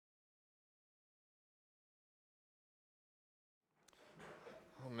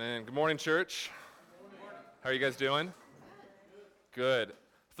Man, good morning, church. How are you guys doing? Good.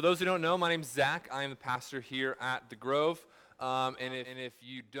 For those who don't know, my name's Zach. I am the pastor here at The Grove. And if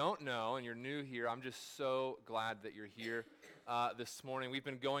you don't know and you're new here, I'm just so glad that you're here this morning. We've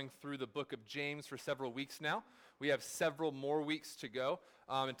been going through the book of James for several weeks now. We have several more weeks to go.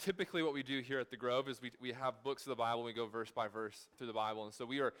 And typically what we do here at The Grove is we have books of the Bible. We go verse by verse through the Bible. And so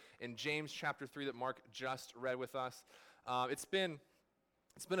we are in James chapter 3 that Mark just read with us. It's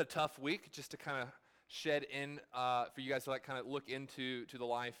been a tough week just to kind of shed in for you guys to kind of look into the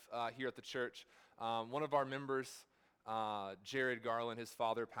life here at the church. One of our members, Jared Garland, his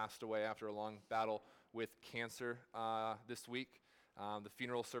father passed away after a long battle with cancer this week. The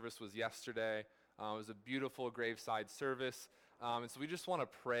funeral service was yesterday. It was a beautiful graveside service. And so we just want to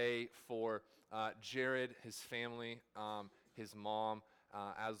pray for Jared, his family, his mom,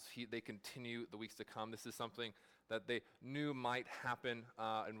 as they continue the weeks to come. This is something that they knew might happen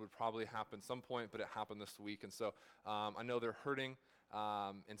and would probably happen some point, but it happened this week. And so I know they're hurting,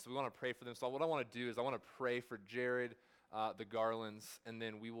 and so we want to pray for them. So what I want to do is I want to pray for Jared, the Garlands, and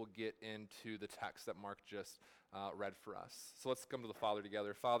then we will get into the text that Mark just read for us. So let's come to the Father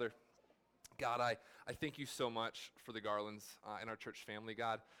together. Father, God, I thank you so much for the Garlands and our church family,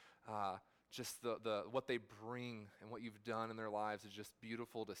 God. Just the what they bring and what you've done in their lives is just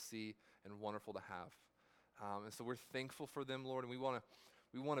beautiful to see and wonderful to have. And so we're thankful for them, Lord, and we want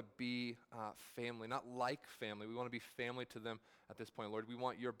to be family, not like family. We want to be family to them at this point, Lord. We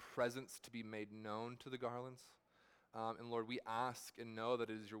want your presence to be made known to the Garlands. And Lord, we ask and know that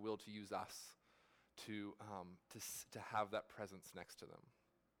it is your will to use us to have that presence next to them.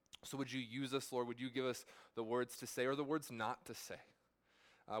 So would you use us, Lord? Would you give us the words to say or the words not to say?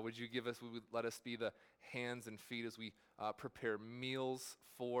 Would let us be the hands and feet as we prepare meals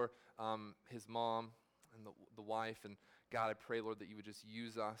for his mom and the wife. And God, I pray, Lord, that you would just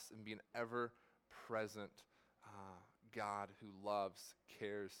use us and be an ever-present God who loves,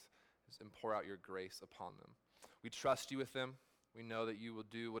 cares, and pour out your grace upon them. We trust you with them. We know that you will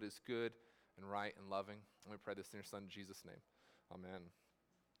do what is good and right and loving. And we pray this in your Son, Jesus' name. Amen.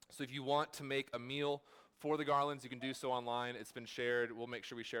 So if you want to make a meal for the Garlands, you can do so online. It's been shared. We'll make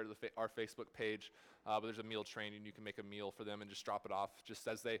sure we share it to our Facebook page. But there's a meal train, and you can make a meal for them and just drop it off just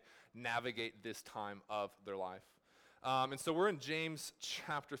as they navigate this time of their life. And so we're in James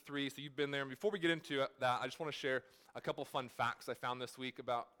chapter 3. So you've been there. And before we get into that, I just want to share a couple fun facts I found this week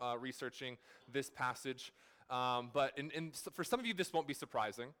about researching this passage. But for some of you, this won't be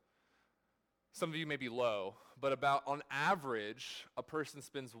surprising. Some of you may be low, but on average, a person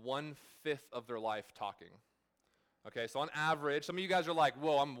spends 1/5 of their life talking. Okay, so on average, some of you guys are like,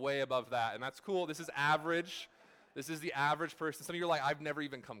 whoa, I'm way above that, and that's cool. This is average. This is the average person. Some of you are like, I've never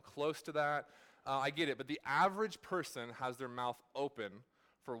even come close to that. I get it, but the average person has their mouth open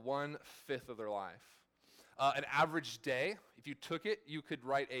for 1/5 of their life. An average day, if you took it, you could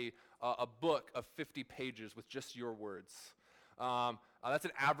write a book of 50 pages with just your words. That's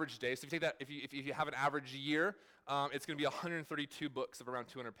an average day. So if you take that, if you have an average year, it's going to be 132 books of around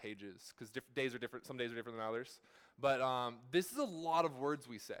 200 pages because days are different. Some days are different than others. But this is a lot of words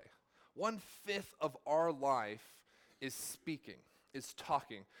we say. 1/5 of our life is speaking, is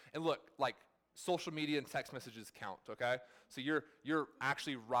talking. And look, like social media and text messages count, okay? So you're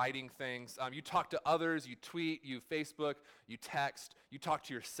actually writing things. You talk to others, you tweet, you Facebook, you text, you talk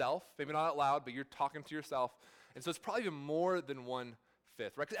to yourself. Maybe not out loud, but you're talking to yourself. And so it's probably even more than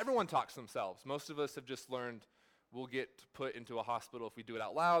 1/5, right? Because everyone talks to themselves. Most of us have just learned we'll get put into a hospital if we do it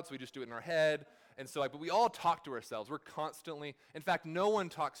out loud, so we just do it in our head. And so, but we all talk to ourselves. We're constantly, in fact, no one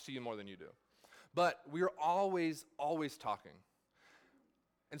talks to you more than you do. But we're always talking.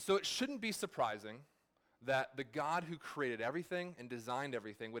 And so it shouldn't be surprising that the God who created everything and designed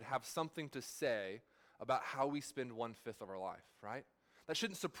everything would have something to say about how we spend 1/5 of our life, right? That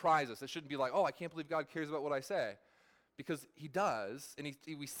shouldn't surprise us. It shouldn't be like, oh, I can't believe God cares about what I say. Because he does, and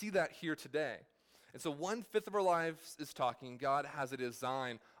we see that here today. And so 1/5 of our lives is talking. God has a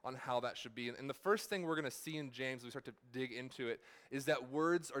design on how that should be. And the first thing we're going to see in James as we start to dig into it is that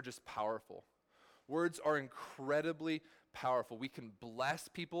words are just powerful. Words are incredibly powerful. We can bless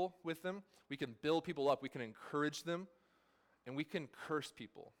people with them. We can build people up. We can encourage them. And we can curse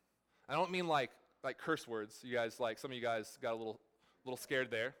people. I don't mean like curse words. You guys, some of you guys got a little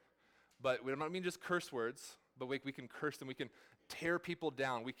scared there. But we don't mean just curse words, but we can curse them. We can tear people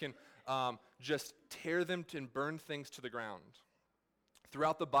down. We can just tear them and burn things to the ground.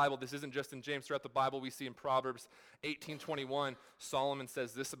 Throughout the Bible, this isn't just in James, throughout the Bible we see in Proverbs 18:21, Solomon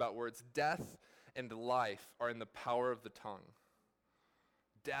says this about words: death and life are in the power of the tongue.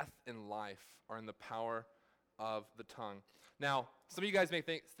 Death and life are in the power of the tongue. Now, some of you guys may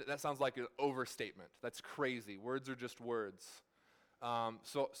think that sounds like an overstatement. That's crazy. Words are just words.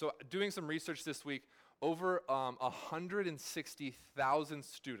 So doing some research this week, over 160,000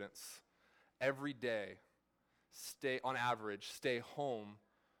 students every day on average, stay home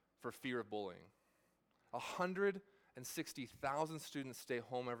for fear of bullying. 160,000 students stay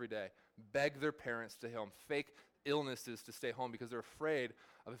home every day, beg their parents to stay home, fake illnesses to stay home because they're afraid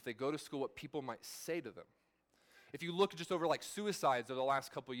of if they go to school what people might say to them. If you look just over like suicides over the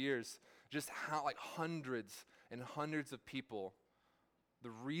last couple years, just how like hundreds and hundreds of people, the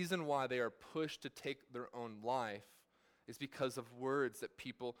reason why they are pushed to take their own life is because of words that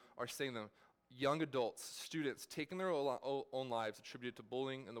people are saying to them. Young adults, students, taking their own lives attributed to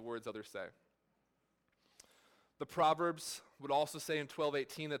bullying and the words others say. The Proverbs would also say in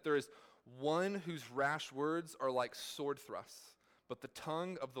 12:18 that there is one whose rash words are like sword thrusts, but the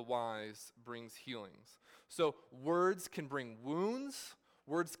tongue of the wise brings healings. So words can bring wounds,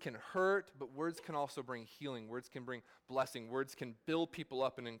 words can hurt, but words can also bring healing. Words can bring blessing. Words can build people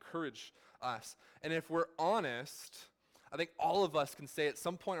up and encourage us. And if we're honest, I think all of us can say at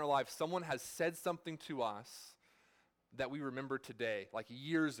some point in our life, someone has said something to us that we remember today, like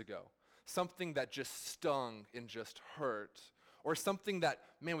years ago. Something that just stung and just hurt. Or something that,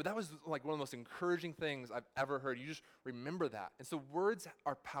 man, that was like one of the most encouraging things I've ever heard. You just remember that. And so words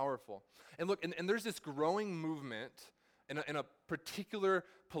are powerful. And look, and there's this growing movement in a particular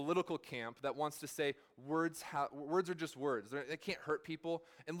political camp that wants to say words are just words. They can't hurt people.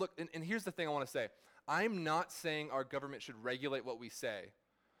 And look, and here's the thing I want to say. I'm not saying our government should regulate what we say,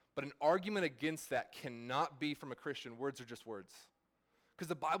 but an argument against that cannot be from a Christian. Words are just words. Because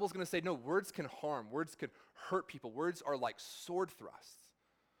the Bible's going to say, no, words can harm. Words can hurt people. Words are like sword thrusts.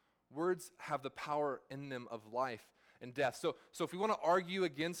 Words have the power in them of life and death. So if we want to argue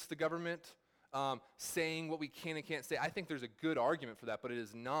against the government saying what we can and can't say, I think there's a good argument for that, but it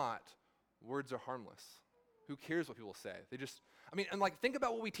is not. Words are harmless. Who cares what people say? And think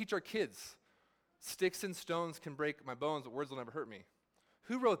about what we teach our kids. Sticks and stones can break my bones, but words will never hurt me.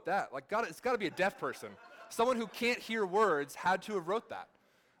 Who wrote that? It's got to be a deaf person. Someone who can't hear words had to have wrote that.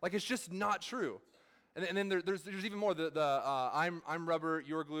 It's just not true. And then there's even more. I'm rubber,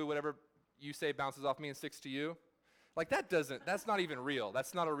 you're glue, whatever you say bounces off me and sticks to you. That's not even real.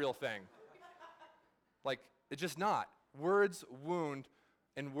 That's not a real thing. It's just not. Words wound,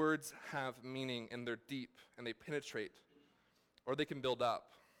 and words have meaning, and they're deep, and they penetrate, or they can build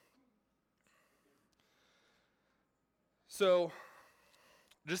up. So,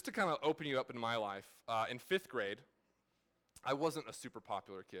 just to kind of open you up in my life, in 5th grade, I wasn't a super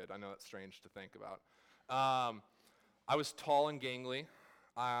popular kid. I know that's strange to think about. I was tall and gangly.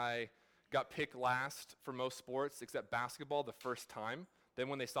 I got picked last for most sports except basketball the first time. Then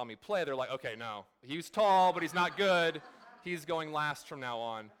when they saw me play, they're like, okay, no, he's tall, but he's not good. He's going last from now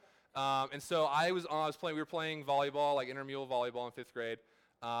on. And so we were playing volleyball, like intramural volleyball in 5th grade.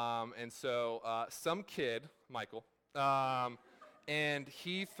 And so some kid, Michael, and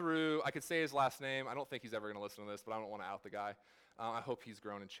he threw, I could say his last name. I don't think he's ever going to listen to this, but I don't want to out the guy. I hope he's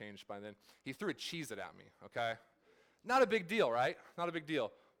grown and changed by then. He threw a Cheez-It at me, okay? Not a big deal, right? Not a big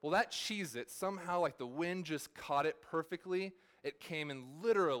deal. Well, that Cheez-It, somehow the wind just caught it perfectly. It came and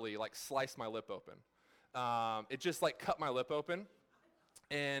literally sliced my lip open. It just cut my lip open.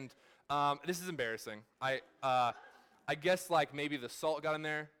 And this is embarrassing. I guess like maybe the salt got in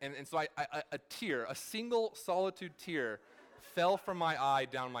there, and so a tear, a single solitude tear fell from my eye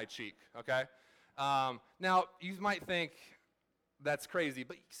down my cheek, okay? Now, you might think that's crazy,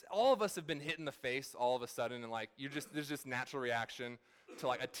 but all of us have been hit in the face all of a sudden, and like there's just natural reaction to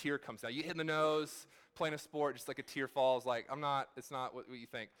like a tear comes out. You hit in the nose, playing a sport, just like a tear falls, like it's not what you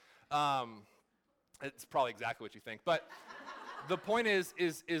think. It's probably exactly what you think, but the point is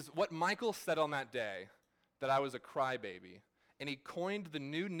what Michael said on that day, that I was a crybaby, and he coined the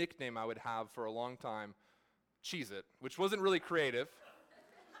new nickname I would have for a long time, Cheez-It, which wasn't really creative.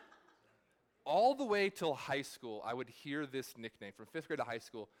 All the way till high school, I would hear this nickname from 5th grade to high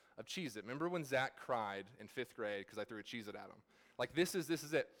school of Cheez-It. Remember when Zach cried in 5th grade because I threw a Cheez-It at him? Like this is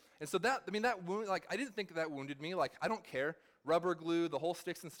it. And so that wound, like I didn't think that wounded me. Like I don't care, rubber glue, the whole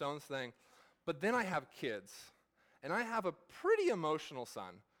sticks and stones thing. But then I have kids, and I have a pretty emotional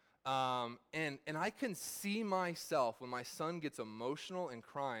son. And I can see myself when my son gets emotional and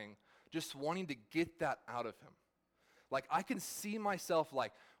crying, just wanting to get that out of him. Like I can see myself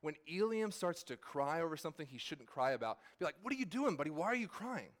like when Eliam starts to cry over something he shouldn't cry about, be like, what are you doing, buddy? Why are you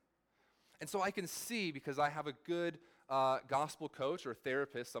crying? And so I can see, because I have a good gospel coach or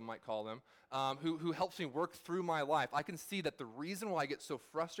therapist, some might call them, who helps me work through my life. I can see that the reason why I get so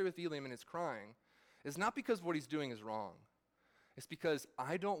frustrated with Eliam and his crying is not because what he's doing is wrong. It's because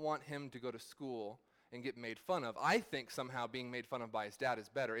I don't want him to go to school and get made fun of. I think somehow being made fun of by his dad is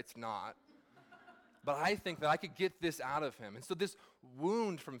better. It's not. But I think that I could get this out of him. And so this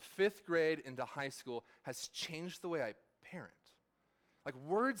wound from 5th grade into high school has changed the way I parent. Like,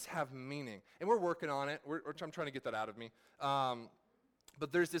 words have meaning, and we're working on it. I'm trying to get that out of me.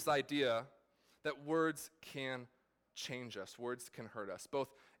 But there's this idea that words can change us. Words can hurt us, both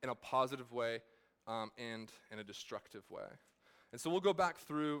in a positive way and in a destructive way. And so we'll go back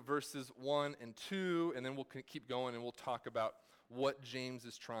through verses 1 and 2, and then we'll keep going, and we'll talk about what James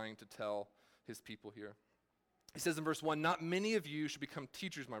is trying to tell his people here. He says in verse 1, "Not many of you should become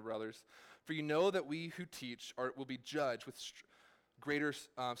teachers, my brothers, for you know that we who teach will be judged with greater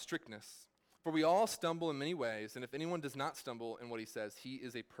strictness. For we all stumble in many ways, and if anyone does not stumble in what he says, he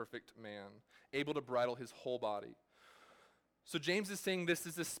is a perfect man, able to bridle his whole body." So James is saying this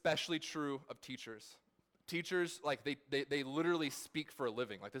is especially true of teachers. Teachers, like, they literally speak for a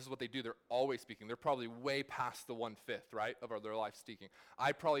living. Like, this is what they do. They're always speaking. They're probably way past the 1/5, right, of their life speaking.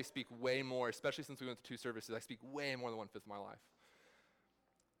 I probably speak way more, especially since we went to 2 services. I speak way more than 1/5 of my life.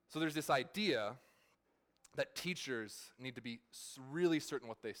 So there's this idea that teachers need to be really certain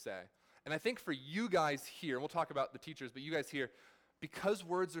what they say. And I think for you guys here, and we'll talk about the teachers, but you guys here, because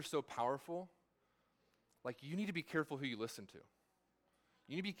words are so powerful, like, you need to be careful who you listen to.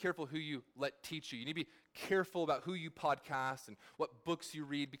 You need to be careful who you let teach you. You need to be careful about who you podcast and what books you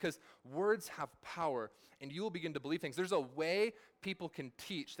read, because words have power, and you will begin to believe things. There's a way people can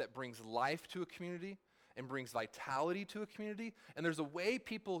teach that brings life to a community and brings vitality to a community, and there's a way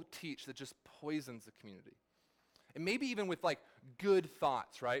people teach that just poisons a community. And maybe even with, like, good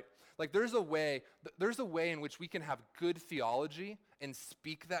thoughts, right? Like, there's a way in which we can have good theology and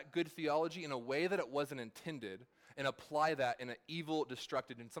speak that good theology in a way that it wasn't intended, and apply that in an evil,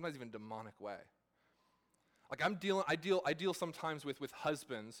 destructive, and sometimes even demonic way. Like, I deal sometimes with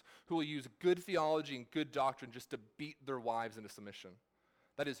husbands who will use good theology and good doctrine just to beat their wives into submission.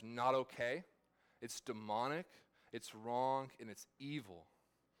 That is not okay. It's demonic, it's wrong, and it's evil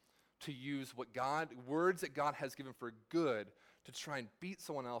to use words that God has given for good to try and beat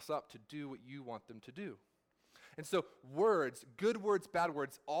someone else up to do what you want them to do. And so words, good words, bad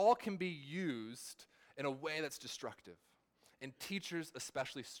words, all can be used in a way that's destructive. And teachers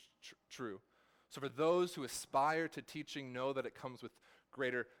especially true. So for those who aspire to teaching, know that it comes with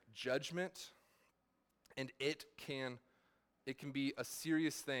greater judgment, and it can be a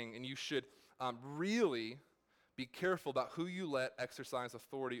serious thing, and you should really be careful about who you let exercise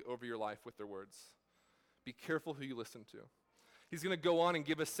authority over your life with their words. Be careful who you listen to. He's going to go on and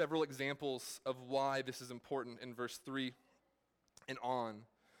give us several examples of why this is important in verse 3 and on.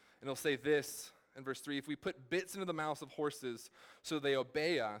 And he'll say this in verse 3, "If we put bits into the mouths of horses so they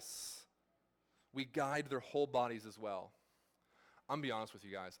obey us, we guide their whole bodies as well." I'm going to be honest with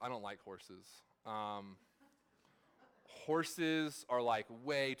you guys. I don't like horses. Horses are, like,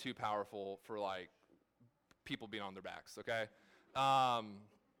 way too powerful for, like, people being on their backs, okay?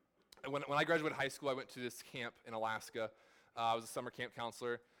 When I graduated high school, I went to this camp in Alaska. I was a summer camp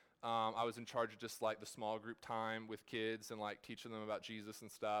counselor. I was in charge of just, like, the small group time with kids and, like, teaching them about Jesus and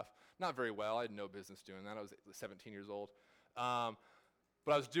stuff. Not very well. I had no business doing that. I was 17 years old. But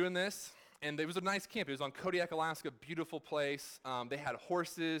I was doing this, and it was a nice camp. It was on Kodiak, Alaska, beautiful place. They had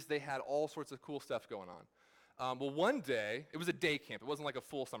horses. They had all sorts of cool stuff going on. Well, one day, it was a day camp. It wasn't like a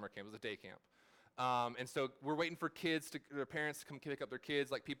full summer camp. It was a day camp. And so we're waiting for their parents to come pick up their kids,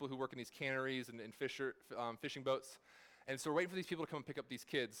 like people who work in these canneries and fishing boats. And so we're waiting for these people to come and pick up these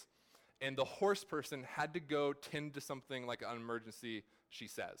kids. And the horse person had to go tend to something like an emergency, she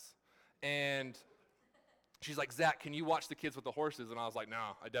says. And she's like, "Zach, can you watch the kids with the horses?" And I was like,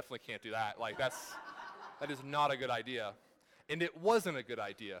 "No, I definitely can't do that. Like, that is not a good idea." And it wasn't a good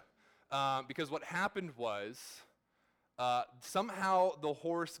idea. Because what happened was somehow the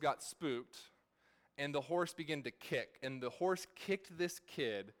horse got spooked, and the horse began to kick. And the horse kicked this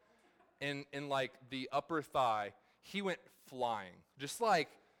kid in like the upper thigh. He went flying, just like,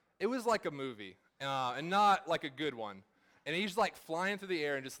 it was like a movie, and not like a good one. And he's like flying through the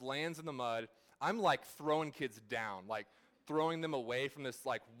air and just lands in the mud. I'm like throwing kids down, like throwing them away from this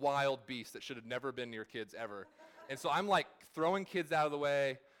like wild beast that should have never been near kids ever. And so I'm like throwing kids out of the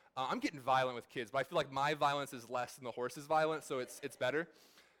way. I'm getting violent with kids, but I feel like my violence is less than the horse's violence, so it's better.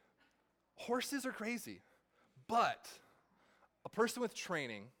 Horses are crazy, but a person with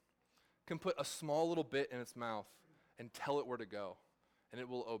training can put a small little bit in its mouth and tell it where to go, and it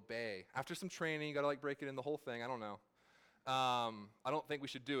will obey. After some training, you gotta like break it in the whole thing. I don't know. I don't think we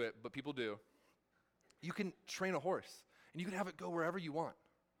should do it, but people do. You can train a horse, and you can have it go wherever you want.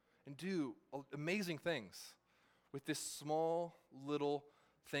 and do amazing things with this small little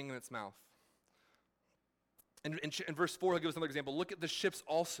thing in its mouth. In verse 4, he'll give us another example. Look at the ships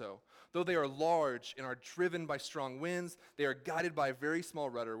also. Though they are large and are driven by strong winds, they are guided by a very small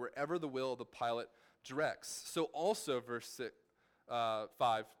rudder wherever the will of the pilot directs. So also, verse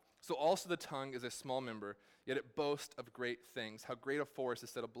 5, so also the tongue is a small member, yet it boasts of great things. How great a forest is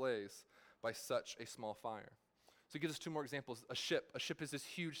set ablaze by such a small fire. So he gives us two more examples. A ship. A ship is this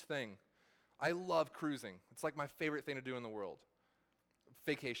huge thing. I love cruising. It's like my favorite thing to do in the world,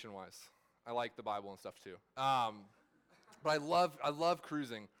 vacation-wise. I like the Bible and stuff too. But I love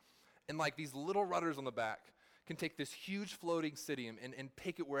cruising. And like these little rudders on the back can take this huge floating city and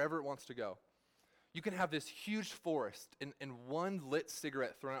take it wherever it wants to go. You can have this huge forest and one lit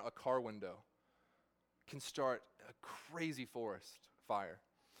cigarette thrown out a car window can start a crazy forest fire.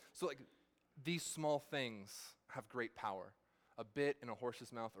 So like these small things have great power. A bit in a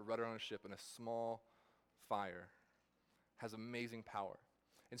horse's mouth, a rudder on a ship, and a small fire has amazing power.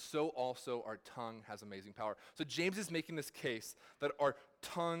 And so also our tongue has amazing power. So James is making this case that our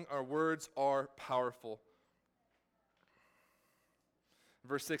tongue, our words are powerful.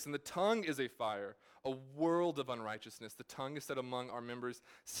 Verse 6, and the tongue is a fire, a world of unrighteousness. The tongue is set among our members,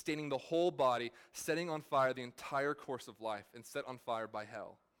 staining the whole body, setting on fire the entire course of life, and set on fire by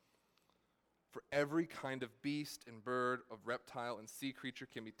hell. For every kind of beast and bird, of reptile and sea creature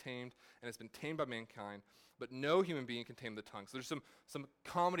can be tamed and has been tamed by mankind, but no human being can tame the tongue. So there's some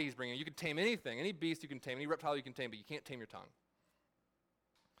comedy he's bringing. You can tame anything, any beast you can tame, any reptile you can tame, but you can't tame your tongue.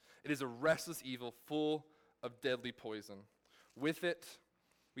 It is a restless evil full of deadly poison. With it,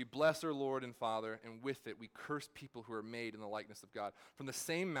 we bless our Lord and Father, and with it we curse people who are made in the likeness of God. From the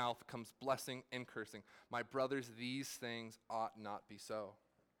same mouth comes blessing and cursing. My brothers, these things ought not be so.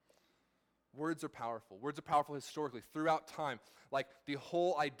 Words are powerful. Words are powerful historically, throughout time. Like the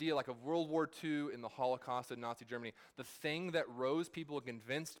whole idea like of World War II in the Holocaust in Nazi Germany, the thing that rose people and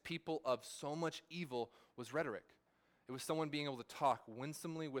convinced people of so much evil was rhetoric. It was someone being able to talk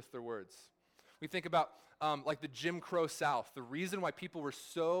winsomely with their words. We think about like the Jim Crow South. The reason why people were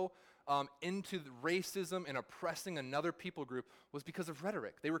so into the racism and oppressing another people group was because of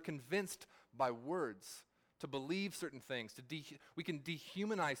rhetoric. They were convinced by words to believe certain things. We can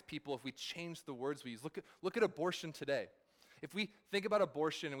dehumanize people if we change the words we use. Look at abortion today. If we think about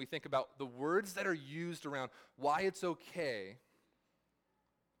abortion and we think about the words that are used around why it's okay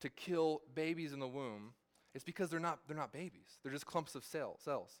to kill babies in the womb, it's because they're not babies. They're just clumps of cells.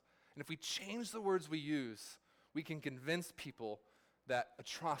 And if we change the words we use, we can convince people that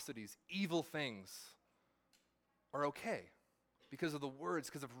atrocities, evil things are okay. Because of the words,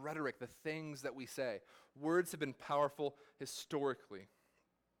 because of rhetoric, the things that we say. Words have been powerful historically.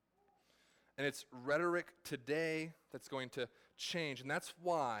 And it's rhetoric today that's going to change. And that's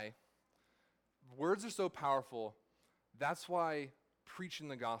why words are so powerful. That's why preaching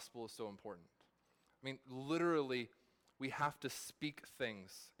the gospel is so important. I mean, literally, we have to speak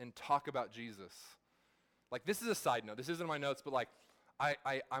things and talk about Jesus. Like, this is a side note. This isn't in my notes, but like,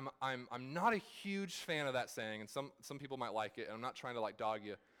 I'm not a huge fan of that saying, and some people might like it, and I'm not trying to like dog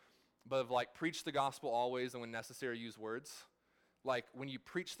you, but of like preach the gospel always and when necessary use words. Like when you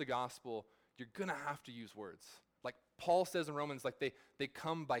preach the gospel, you're gonna have to use words. Like Paul says in Romans, like they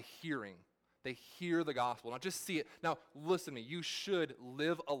come by hearing. They hear the gospel, not just see it. Now listen to me, you should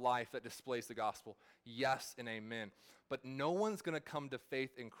live a life that displays the gospel. Yes and amen. But no one's gonna come to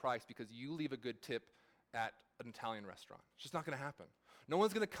faith in Christ because you leave a good tip at an Italian restaurant. It's just not gonna happen. No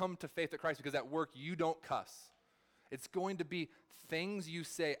one's going to come to faith at Christ because at work you don't cuss. It's going to be things you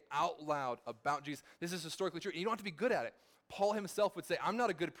say out loud about Jesus. This is historically true. And you don't have to be good at it. Paul himself would say, I'm not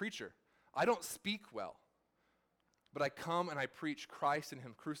a good preacher. I don't speak well. But I come and I preach Christ and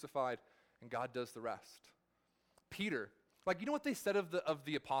him crucified, and God does the rest. Peter, like you know what they said of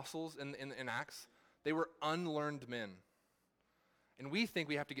the apostles in Acts? They were unlearned men. And we think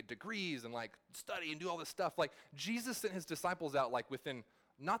we have to get degrees and like study and do all this stuff. Like Jesus sent his disciples out like within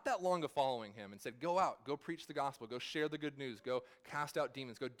not that long of following him and said, go out, go preach the gospel, go share the good news, go cast out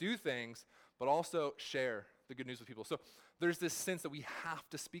demons, go do things, but also share the good news with people. So there's this sense that we have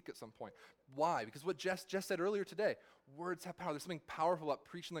to speak at some point. Why? Because what Jess said earlier today, words have power. There's something powerful about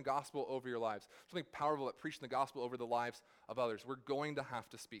preaching the gospel over your lives. Something powerful about preaching the gospel over the lives of others. We're going to have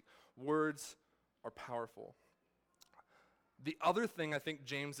to speak. Words are powerful. The other thing I think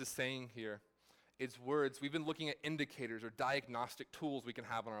James is saying here is words. We've been looking at indicators or diagnostic tools we can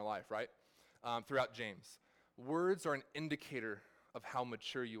have in our life, right? Throughout James. Words are an indicator of how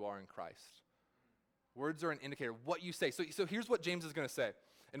mature you are in Christ. Words are an indicator of what you say. So here's what James is going to say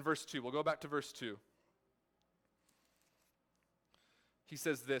in verse 2. We'll go back to verse 2. he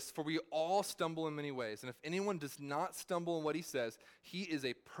says this, "For we all stumble in many ways, and if anyone does not stumble in what he says, he is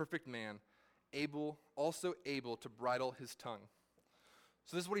a perfect man, also able to bridle his tongue."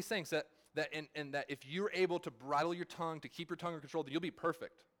 So this is what he's saying, so that if you're able to bridle your tongue, to keep your tongue in control, then you'll be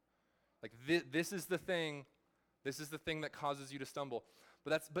perfect. Like this is the thing that causes you to stumble.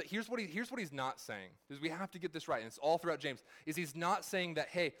 But here's what he's not saying, because we have to get this right, and it's all throughout James, is he's not saying that,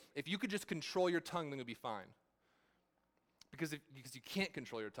 hey, if you could just control your tongue, then you'll be fine. Because you can't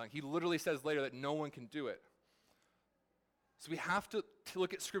control your tongue. He literally says later that no one can do it. So we have to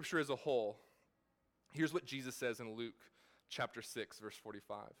look at Scripture as a whole. Here's what Jesus says in Luke chapter 6, verse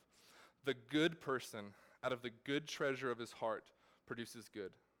 45. "The good person out of the good treasure of his heart produces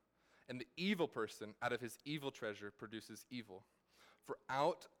good, and the evil person out of his evil treasure produces evil. For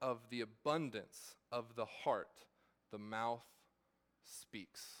out of the abundance of the heart, the mouth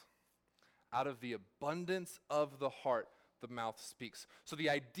speaks." Out of the abundance of the heart, the mouth speaks. So the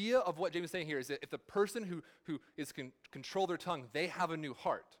idea of what James is saying here is that if the person who is control their tongue, they have a new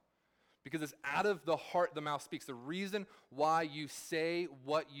heart. Because it's out of the heart the mouth speaks. The reason why you say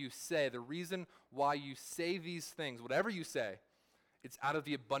what you say, the reason why you say these things, whatever you say, it's out of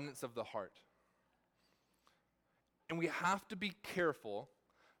the abundance of the heart. And we have to be careful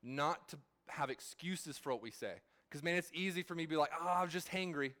not to have excuses for what we say. Because, man, it's easy for me to be like, I was just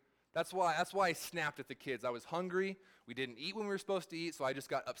hangry. That's why I snapped at the kids. I was hungry. We didn't eat when we were supposed to eat, so I just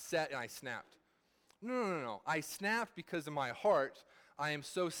got upset and I snapped. No. I snapped because in my heart, I am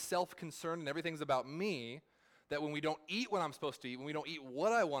so self-concerned and everything's about me that when we don't eat what I'm supposed to eat, when we don't eat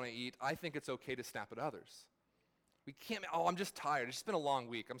what I want to eat, I think it's okay to snap at others. We can't, I'm just tired. It's just been a long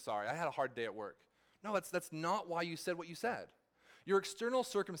week. I'm sorry. I had a hard day at work. No, that's not why you said what you said. Your external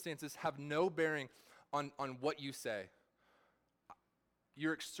circumstances have no bearing on what you say.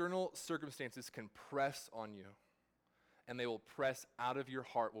 Your external circumstances can press on you, and they will press out of your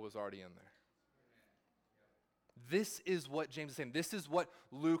heart what was already in there. This is what James is saying. This is what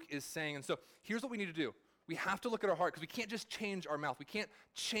Luke is saying. And so here's what we need to do. We have to look at our heart, because we can't just change our mouth. We can't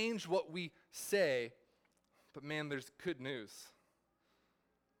change what we say. But man, there's good news.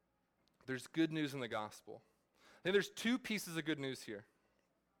 There's good news in the gospel. I think there's two pieces of good news here.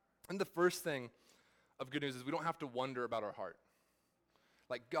 And the first thing of good news is we don't have to wonder about our heart.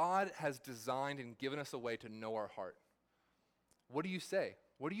 Like, God has designed and given us a way to know our heart. What do you say?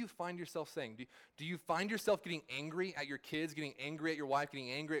 What do you find yourself saying? Do you find yourself getting angry at your kids, getting angry at your wife,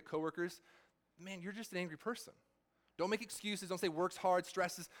 getting angry at coworkers? Man, you're just an angry person. Don't make excuses. Don't say works hard,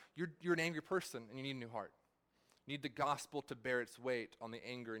 stresses. You're an angry person, and you need a new heart. You need the gospel to bear its weight on the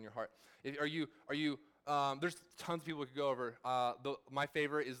anger in your heart. There's tons of people we could go over. My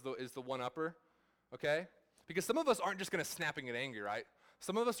favorite is the one-upper, okay? Because some of us aren't just going to snap and get angry, right?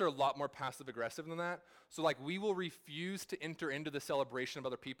 Some of us are a lot more passive-aggressive than that. So, like, we will refuse to enter into the celebration of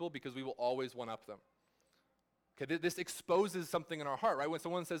other people because we will always one-up them. Okay, this exposes something in our heart, right? When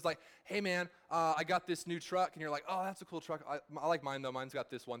someone says, like, hey, man, I got this new truck, and you're like, oh, that's a cool truck. I like mine, though. Mine's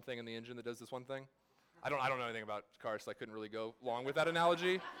got this one thing in the engine that does this one thing. I don't know anything about cars, so I couldn't really go along with that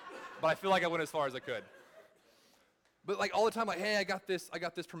analogy, but I feel like I went as far as I could. But like all the time, like, hey, I got this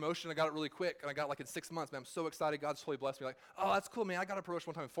promotion, I got it really quick, and I got it like in 6 months, man, I'm so excited, God's totally blessed me. Like, oh, that's cool, man, I got a promotion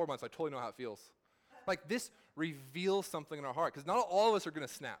one time in 4 months, I totally know how it feels. Like, this reveals something in our heart, because not all of us are going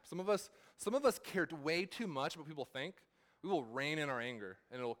to snap. Some of us care way too much what people think. We will rein in our anger,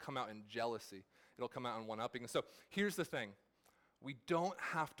 and it'll come out in jealousy. It'll come out in one-upping. And so here's the thing. We don't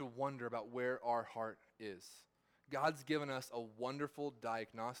have to wonder about where our heart is. God's given us a wonderful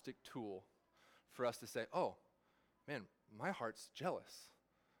diagnostic tool for us to say, oh, man, my heart's jealous.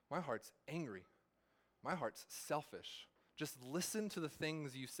 My heart's angry. My heart's selfish. Just listen to the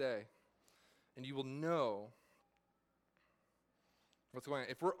things you say, and you will know what's going on.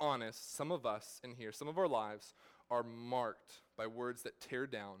 If we're honest, some of us in here, some of our lives are marked by words that tear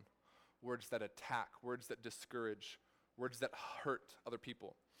down, words that attack, words that discourage, words that hurt other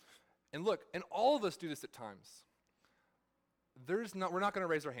people. And look, and all of us do this at times. We're not going to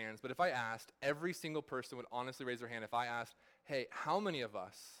raise our hands, but if I asked, every single person would honestly raise their hand. If I asked, hey, how many of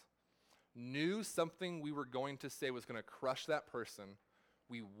us knew something we were going to say was going to crush that person,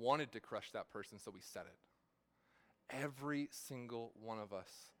 we wanted to crush that person, so we said it? Every single one of us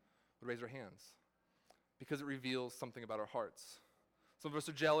would raise our hands because it reveals something about our hearts. Some of us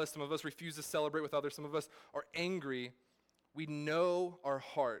are jealous. Some of us refuse to celebrate with others. Some of us are angry. We know our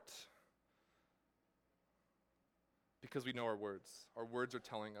heart because we know our words. Our words are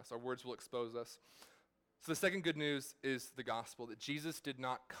telling us. Our words will expose us. So the second good news is the gospel, that Jesus did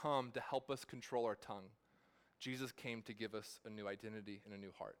not come to help us control our tongue. Jesus came to give us a new identity and a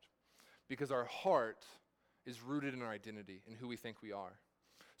new heart. Because our heart is rooted in our identity and who we think we are.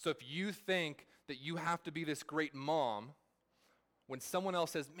 So if you think that you have to be this great mom, when someone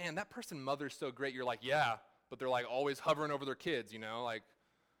else says, man, that person mother's so great, you're like, yeah, but they're like always hovering over their kids,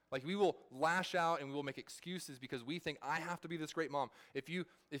 like we will lash out and we will make excuses because we think I have to be this great mom. If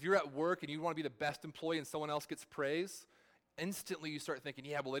you're at work and you want to be the best employee and someone else gets praise, instantly you start thinking,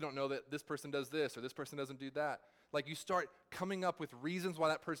 yeah, well, they don't know that this person does this or this person doesn't do that. Like you start coming up with reasons why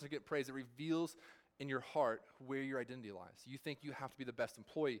that person gets praise. It reveals in your heart where your identity lies. You think you have to be the best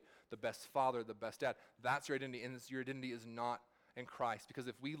employee, the best father, the best dad. That's your identity, and your identity is not in Christ. Because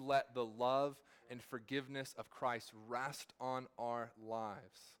if we let the love and forgiveness of Christ rest on our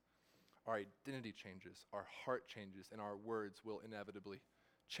lives, our identity changes, our heart changes, and our words will inevitably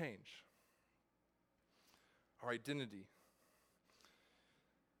change. Our identity.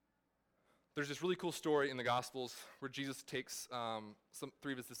 There's this really cool story in the Gospels where Jesus takes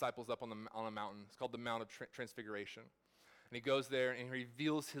three of his disciples up on a mountain. It's called the Mount of Transfiguration. And he goes there and he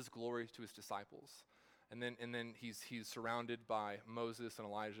reveals his glory to his disciples. And then he's surrounded by Moses and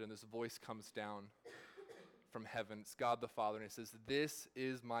Elijah, and this voice comes down from heaven. It's God the Father, and it says, "This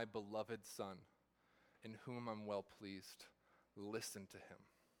is my beloved Son, in whom I'm well pleased. Listen to him."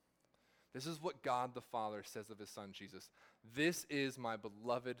 This is what God the Father says of his Son, Jesus. "This is my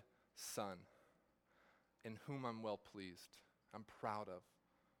beloved Son, in whom I'm well pleased, I'm proud of."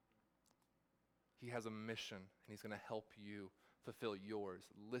 He has a mission, and he's going to help you fulfill yours.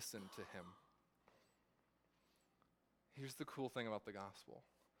 Listen to him. Here's the cool thing about the gospel.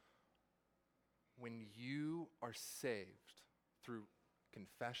 When you are saved through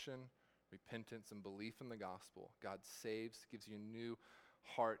confession, repentance, and belief in the gospel, God saves, gives you a new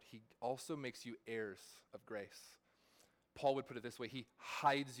heart. He also makes you heirs of grace. Paul would put it this way: he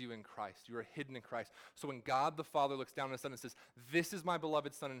hides you in Christ. You are hidden in Christ. So when God the Father looks down on his Son and says, "This is my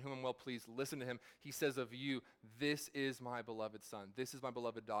beloved Son in whom I'm well pleased, listen to him," he says of you, "This is my beloved Son. This is my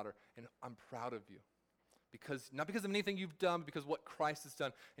beloved daughter, and I'm proud of you." Not because of anything you've done, but because what Christ has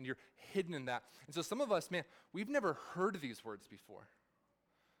done, and you're hidden in that. And so some of us, man, we've never heard these words before.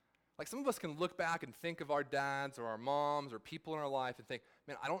 Like some of us can look back and think of our dads or our moms or people in our life and think,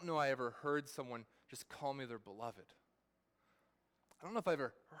 man, I don't know I ever heard someone just call me their beloved. I don't know if I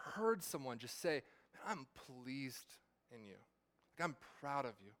ever heard someone just say, man, I'm pleased in you. Like I'm proud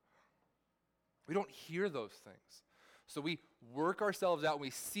of you. We don't hear those things. So we work ourselves out and we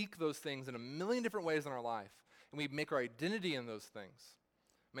seek those things in a million different ways in our life. And we make our identity in those things.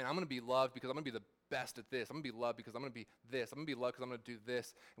 Man, I'm going to be loved because I'm going to be the best at this. I'm going to be loved because I'm going to be this. I'm going to be loved because I'm going to do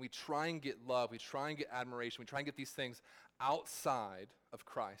this. And we try and get love. We try and get admiration. We try and get these things outside of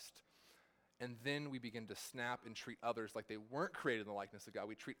Christ. And then we begin to snap and treat others like they weren't created in the likeness of God.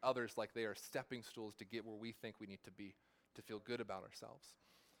 We treat others like they are stepping stools to get where we think we need to be, to feel good about ourselves.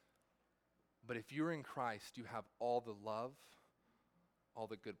 But if you're in Christ, you have all the love, all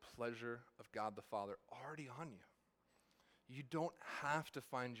the good pleasure of God the Father already on you. You don't have to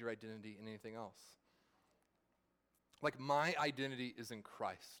find your identity in anything else. Like my identity is in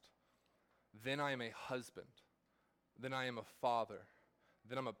Christ. Then I am a husband. Then I am a father.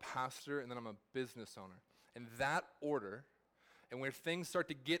 Then I'm a pastor, and then I'm a business owner. In that order, and where things start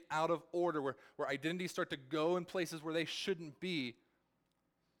to get out of order, where identities start to go in places where they shouldn't be,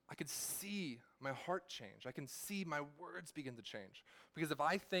 I could see my heart change. I can see my words begin to change. Because if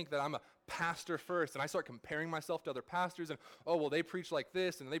I think that I'm a pastor first, and I start comparing myself to other pastors, and, oh, well, they preach like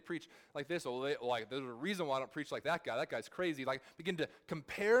this, and they preach like this, there's a reason why I don't preach like that guy. That guy's crazy. Like, begin to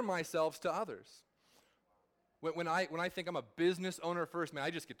compare myself to others. When I think I'm a business owner first, man,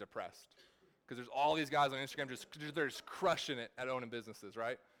 I just get depressed. Because there's all these guys on Instagram they're just crushing it at owning businesses,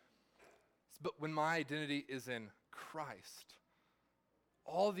 right? But when my identity is in Christ,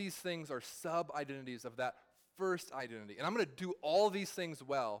 all these things are sub-identities of that first identity. And I'm going to do all these things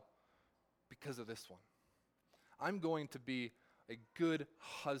well because of this one. I'm going to be a good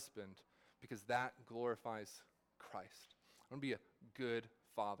husband because that glorifies Christ. I'm going to be a good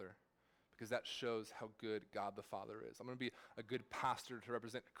father because that shows how good God the Father is. I'm going to be a good pastor to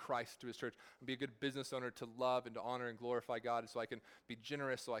represent Christ to his church. I'm going to be a good business owner to love and to honor and glorify God so I can be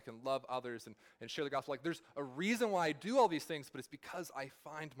generous, so I can love others and share the gospel. Like there's a reason why I do all these things, but it's because I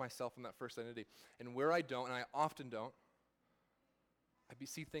find myself in that first identity. And where I don't, and I often don't, I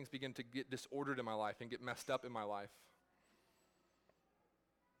see things begin to get disordered in my life and get messed up in my life.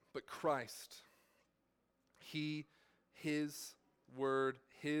 But Christ, his word,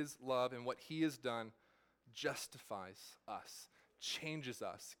 his love, and what he has done justifies us, changes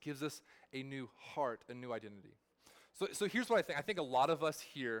us, gives us a new heart, a new identity. So here's what I think. I think a lot of us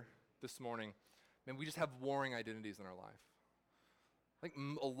here this morning, man, we just have warring identities in our life. I think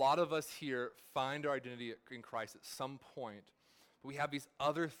a lot of us here find our identity in Christ at some point, but we have these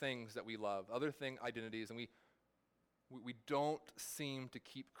other things that we love, identities, and we don't seem to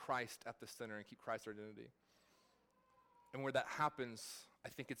keep Christ at the center and keep Christ our identity. And where that happens, I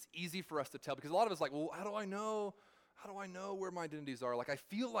think it's easy for us to tell, because a lot of us are like, well, how do I know where my identities are? Like, I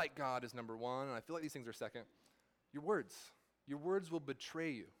feel like God is number one, and I feel like these things are second. Your words will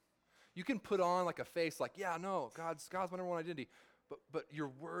betray you. You can put on like a face like, yeah, no, God's my number one identity, but your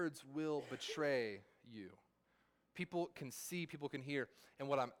words will betray you. People can see, people can hear, and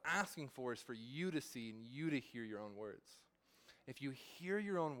what I'm asking for is for you to see and you to hear your own words. If you hear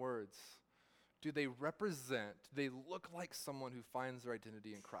your own words, do they look like someone who finds their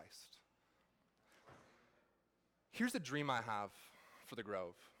identity in Christ? Here's a dream I have for the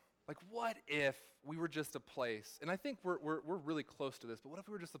Grove. Like, what if we were just a place, and I think we're really close to this, but what if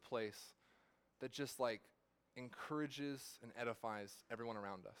we were just a place that just like encourages and edifies everyone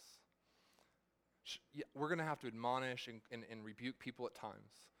around us? Yeah, we're going to have to admonish and rebuke people at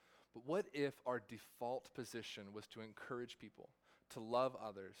times, but what if our default position was to encourage people, to love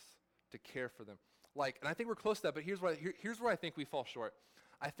others, to care for them? Like, and I think we're close to that, but here's where I think we fall short.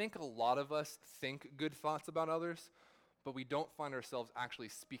 I think a lot of us think good thoughts about others, but we don't find ourselves actually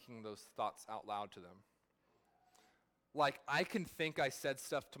speaking those thoughts out loud to them. Like, I can think I said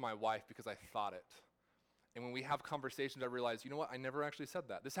stuff to my wife because I thought it. And when we have conversations, I realize, you know what, I never actually said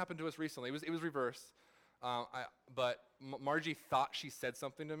that. This happened to us recently. It was reverse. But Margie thought she said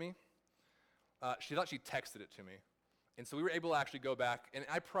something to me. She thought she texted it to me. And so we were able to actually go back, and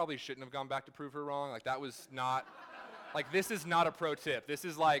I probably shouldn't have gone back to prove her wrong. Like, that was not, like, this is not a pro tip. This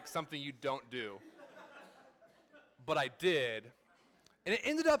is like something you don't do. But I did. And it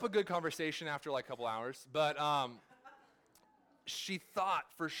ended up a good conversation after like a couple hours. But she thought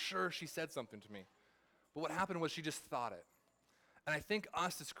for sure she said something to me. But what happened was she just thought it. And I think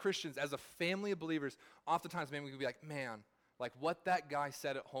us as Christians, as a family of believers, oftentimes, man, we could be like, man, like what that guy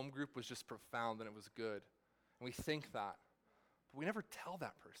said at home group was just profound and it was good. And we think that. But we never tell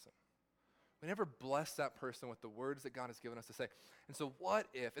that person. We never bless that person with the words that God has given us to say. And so what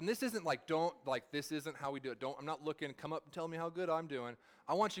if, and this isn't like, this isn't how we do it. I'm not looking, come up and tell me how good I'm doing.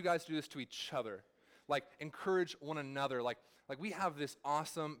 I want you guys to do this to each other. Like, encourage one another. Like we have this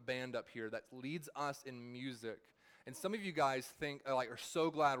awesome band up here that leads us in music. And some of you guys are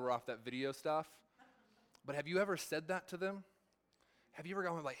so glad we're off that video stuff. But have you ever said that to them? Have you ever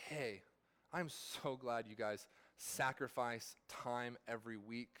gone like, hey, I'm so glad you guys sacrifice time every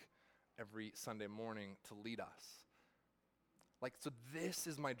week, every Sunday morning to lead us. Like, so this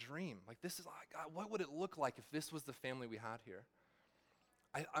is my dream. Like, this is, God, what would it look like if this was the family we had here?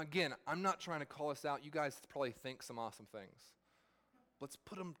 Again, I'm not trying to call us out. You guys probably think some awesome things. Let's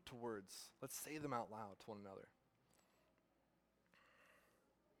put them to words. Let's say them out loud to one another.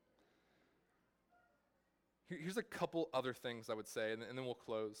 Here's a couple other things I would say, and then we'll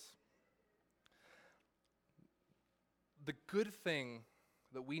close. The good thing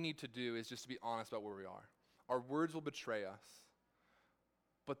that we need to do is just to be honest about where we are. Our words will betray us,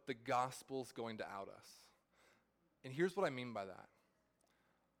 but the gospel's going to out us. And here's what I mean by that.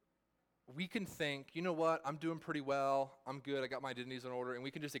 We can think, you know what, I'm doing pretty well, I'm good, I got my identities in order, and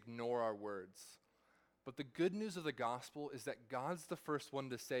we can just ignore our words. But the good news of the gospel is that God's the first one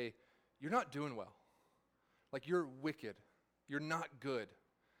to say, you're not doing well. Like, you're wicked. You're not good.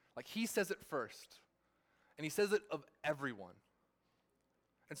 Like, he says it first. And he says it of everyone.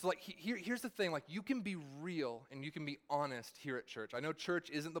 And so, like, here's the thing. Like, you can be real and you can be honest here at church. I know church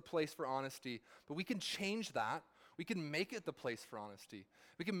isn't the place for honesty, but we can change that. We can make it the place for honesty.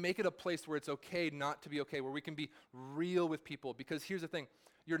 We can make it a place where it's okay not to be okay, where we can be real with people. Because here's the thing.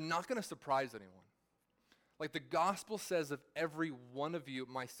 You're not going to surprise anyone. Like, the gospel says of every one of you,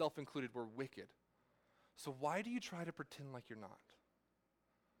 myself included, we're wicked. So why do you try to pretend like you're not?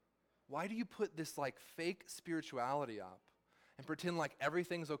 Why do you put this like fake spirituality up and pretend like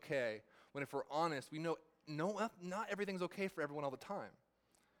everything's okay when if we're honest, we know not everything's okay for everyone all the time.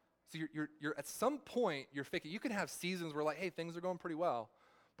 So you're at some point you're faking. You can have seasons where like, hey, things are going pretty well,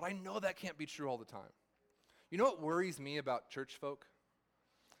 but I know that can't be true all the time. You know what worries me about church folk?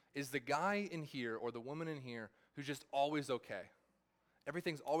 Is the guy in here or the woman in here who's just always okay.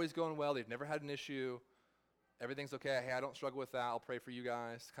 Everything's always going well. They've never had an issue. Everything's okay. Hey, I don't struggle with that. I'll pray for you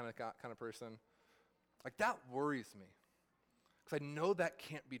guys, kind of person. Like, that worries me because I know that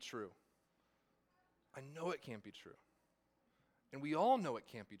can't be true. I know it can't be true. And we all know it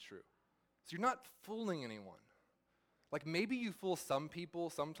can't be true. So you're not fooling anyone. Like, maybe you fool some people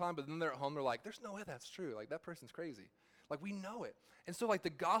sometime, but then they're at home, they're like, there's no way that's true. Like, that person's crazy. Like, we know it. And so, like,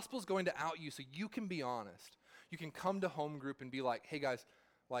 the gospel's going to out you so you can be honest. You can come to home group and be like, hey guys,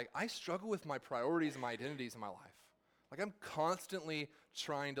 like I struggle with my priorities and my identities in my life. Like I'm constantly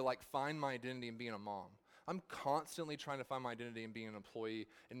trying to like find my identity in being a mom. I'm constantly trying to find my identity in being an employee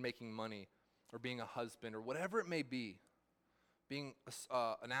and making money or being a husband or whatever it may be, being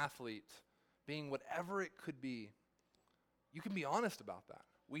an athlete, being whatever it could be. You can be honest about that.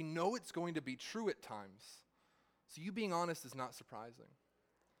 We know it's going to be true at times. So you being honest is not surprising.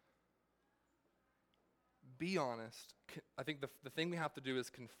 Be honest. I think the thing we have to do is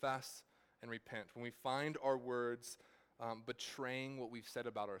confess and repent. When we find our words betraying what we've said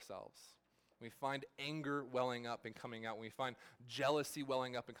about ourselves, when we find anger welling up and coming out, when we find jealousy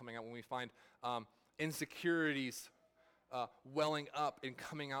welling up and coming out, when we find insecurities welling up and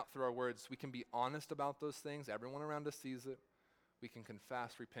coming out through our words, we can be honest about those things. Everyone around us sees it. We can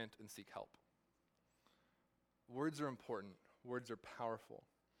confess, repent, and seek help. Words are important. Words are powerful.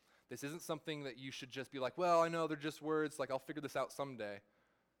 This isn't something that you should just be like, well, I know they're just words, like I'll figure this out someday.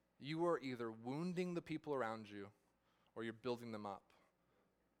 You are either wounding the people around you or you're building them up.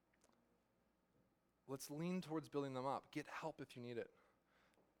 Let's lean towards building them up. Get help if you need it.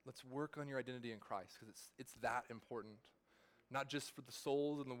 Let's work on your identity in Christ because it's that important. Not just for the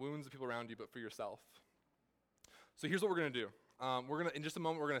souls and the wounds of people around you, but for yourself. So here's what we're going to do. In just a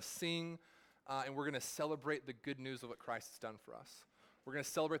moment, we're going to sing and we're going to celebrate the good news of what Christ has done for us. We're going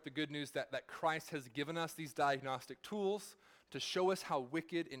to celebrate the good news that Christ has given us these diagnostic tools to show us how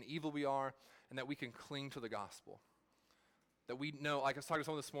wicked and evil we are and that we can cling to the gospel. That we know, like I was talking to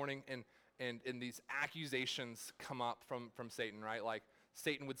someone this morning, and these accusations come up from Satan, right? Like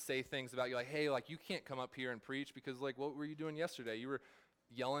Satan would say things about you like, hey, like you can't come up here and preach because like what were you doing yesterday? You were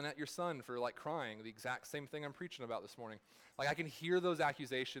yelling at your son for like crying, the exact same thing I'm preaching about this morning. Like I can hear those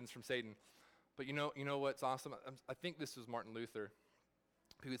accusations from Satan. But you know what's awesome? I think this was Martin Luther,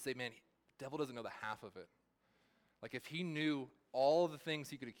 who would say, man, the devil doesn't know the half of it. Like if he knew all of the things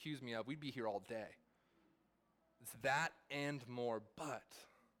he could accuse me of, we'd be here all day. It's that and more, but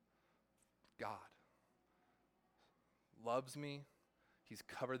God loves me. He's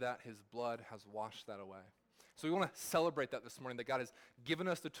covered that. His blood has washed that away. So we want to celebrate that this morning, that God has given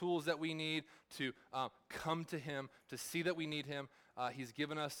us the tools that we need to come to him, to see that we need him. He's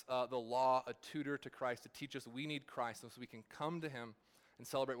given us the law, a tutor to Christ, to teach us we need Christ, and so we can come to him and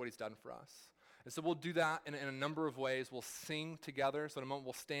celebrate what he's done for us. And so we'll do that in a number of ways. We'll sing together. So in a moment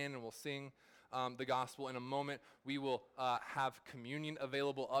we'll stand and we'll sing the gospel. In a moment we will have communion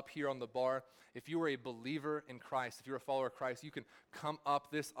available up here on the bar. If you are a believer in Christ, if you're a follower of Christ, you can come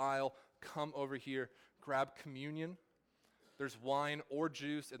up this aisle, come over here, grab communion. There's wine or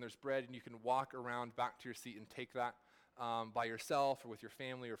juice and there's bread, and you can walk around back to your seat and take that by yourself or with your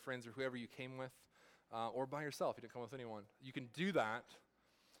family or friends or whoever you came with, or by yourself. You didn't come with anyone. You can do that.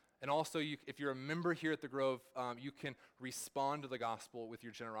 And also, if you're a member here at the Grove, you can respond to the gospel with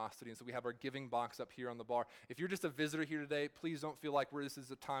your generosity. And so we have our giving box up here on the bar. If you're just a visitor here today, please don't feel like this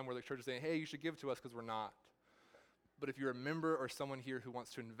is a time where the church is saying, hey, you should give to us, because we're not. But if you're a member or someone here who wants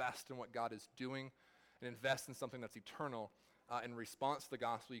to invest in what God is doing and invest in something that's eternal, in response to the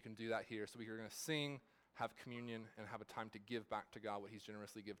gospel, you can do that here. So we're going to sing, have communion, and have a time to give back to God what he's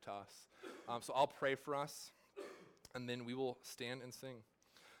generously given to us. So I'll pray for us, and then we will stand and sing.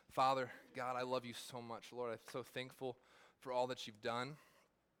 Father, God, I love you so much. Lord, I'm so thankful for all that you've done.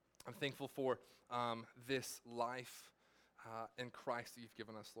 I'm thankful for this life in Christ that you've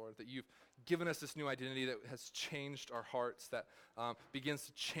given us, Lord, that you've given us this new identity that has changed our hearts, that begins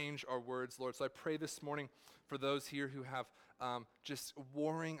to change our words, Lord. So I pray this morning for those here who have just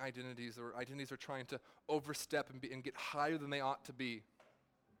warring identities, or identities are trying to overstep and get higher than they ought to be,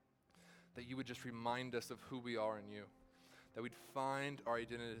 that you would just remind us of who we are in you. That we'd find our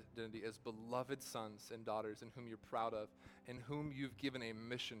identity as beloved sons and daughters in whom you're proud of, and whom you've given a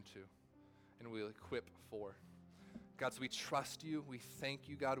mission to, and we'll equip for. God, so we trust you. We thank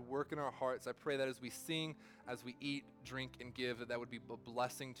you, God. Work in our hearts. I pray that as we sing, as we eat, drink, and give, that would be a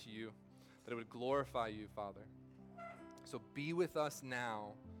blessing to you, that it would glorify you, Father. So be with us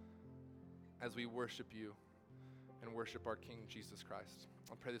now as we worship you and worship our King, Jesus Christ.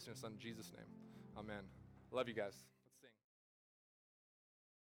 I pray this in your Son, Jesus' name. Amen. Love you guys.